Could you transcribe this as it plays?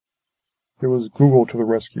It was Google to the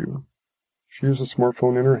rescue. She used a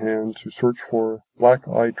smartphone in her hand to search for black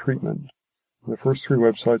eye treatment, and the first 3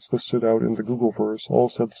 websites listed out in the Googleverse all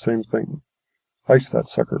said the same thing. Ice that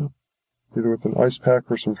sucker, either with an ice pack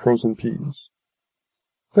or some frozen peas.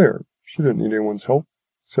 There, she didn't need anyone's help,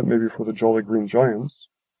 except maybe for the Jolly Green Giants.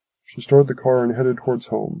 She started the car and headed towards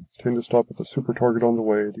home, intending to stop at the Super Target on the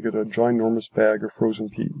way to get a ginormous bag of frozen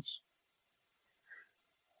peas.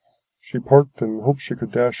 She parked and hoped she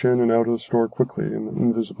could dash in and out of the store quickly and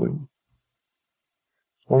invisibly.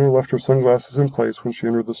 Eleanor left her sunglasses in place when she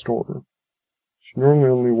entered the store. She normally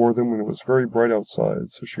only wore them when it was very bright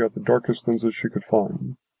outside, so she got the darkest lenses she could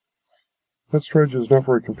find. That strategy is not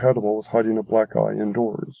very compatible with hiding a black eye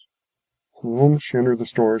indoors. From the moment she entered the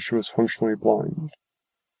store, she was functionally blind.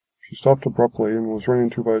 She stopped abruptly and was run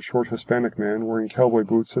into by a short Hispanic man wearing cowboy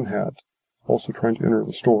boots and hat, also trying to enter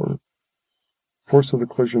the store. The force of the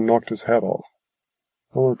collision knocked his hat off.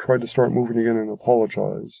 Eleanor tried to start moving again and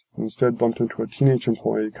apologize, and instead bumped into a teenage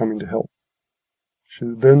employee coming to help. She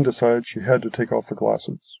then decided she had to take off the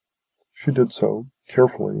glasses. She did so,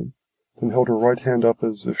 carefully, then held her right hand up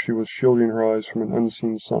as if she was shielding her eyes from an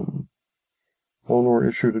unseen sun. Eleanor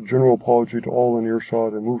issued a general apology to all in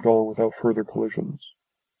earshot and moved on without further collisions.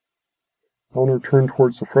 Eleanor turned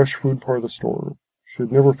towards the fresh food part of the store. She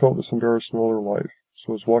had never felt this embarrassed in all her life,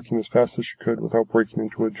 so was walking as fast as she could without breaking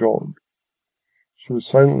into a jog. She was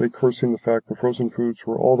silently cursing the fact the frozen foods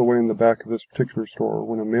were all the way in the back of this particular store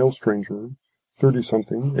when a male stranger,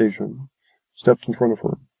 30-something, Asian, stepped in front of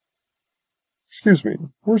her. "Excuse me,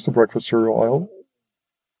 where's the breakfast cereal aisle?"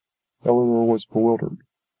 Eleanor was bewildered.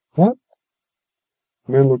 "What?"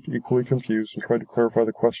 The man looked equally confused and tried to clarify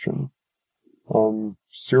the question.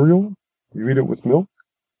 Cereal? You eat it with milk?"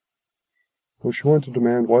 Though she wanted to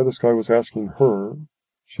demand why this guy was asking her,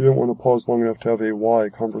 she didn't want to pause long enough to have a why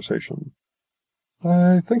conversation.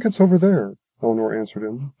 "I think it's over there," Eleanor answered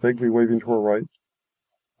him, vaguely waving to her right.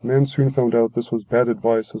 The man soon found out this was bad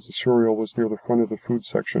advice as the cereal was near the front of the food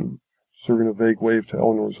section, serving a vague wave to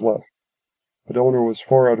Eleanor's left. But Eleanor was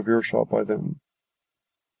far out of earshot by then.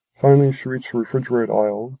 Finally, she reached the refrigerated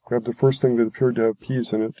aisle, grabbed the first thing that appeared to have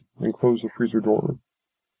peas in it, and closed the freezer door.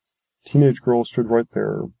 A teenage girl stood right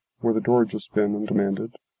there, where the door had just been, and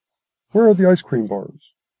demanded, "Where are the ice cream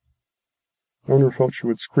bars?" Eleanor felt she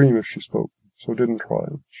would scream if she spoke, so didn't try.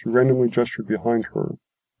 She randomly gestured behind her,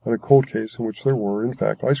 at a cold case in which there were, in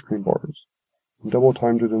fact, ice cream bars, and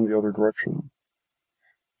double-timed it in the other direction.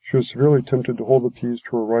 She was severely tempted to hold the peas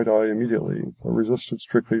to her right eye immediately, but resisted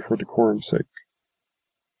strictly for decorum's sake.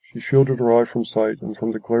 She shielded her eye from sight and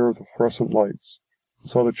from the glare of the fluorescent lights, and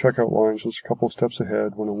saw the checkout lines just a couple steps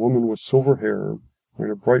ahead when a woman with silver hair,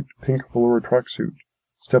 wearing a bright pink velour tracksuit,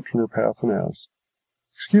 stepped in her path and asked,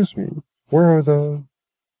 "Excuse me, where are the—"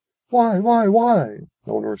 Why,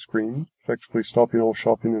 Eleanor screamed, effectively stopping all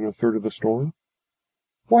shopping in a third of the store.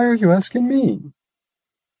 "Why are you asking me?"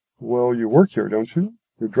 "Well, you work here, don't you?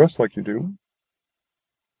 You're dressed like you do."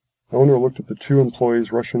 Eleanor looked at the 2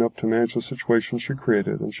 employees rushing up to manage the situation she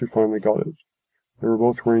created, and she finally got it. They were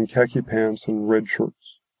both wearing khaki pants and red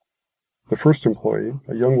shirts. The first employee,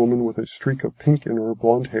 a young woman with a streak of pink in her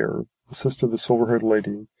blonde hair, assisted the silver-haired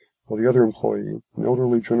lady, while the other employee, an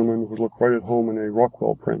elderly gentleman who looked right at home in a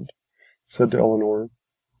Rockwell print, said to Eleanor,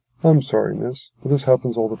 "I'm sorry, miss, but this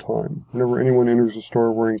happens all the time, whenever anyone enters a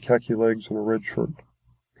store wearing khaki legs and a red shirt.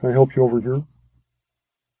 Can I help you over here?"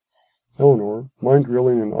 Eleanor, mind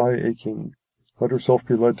reeling and eye aching, let herself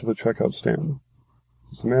be led to the checkout stand.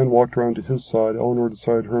 As the man walked around to his side, Eleanor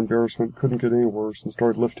decided her embarrassment couldn't get any worse and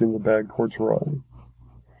started lifting the bag towards her eye.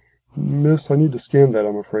 "Miss, I need to scan that,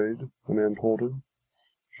 I'm afraid," the man told her.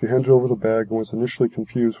 She handed over the bag and was initially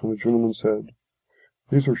confused when the gentleman said,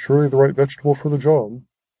 "These are surely the right vegetable for the job."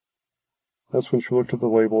 That's when she looked at the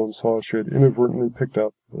label and saw she had inadvertently picked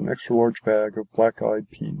up an extra-large bag of black-eyed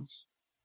peas.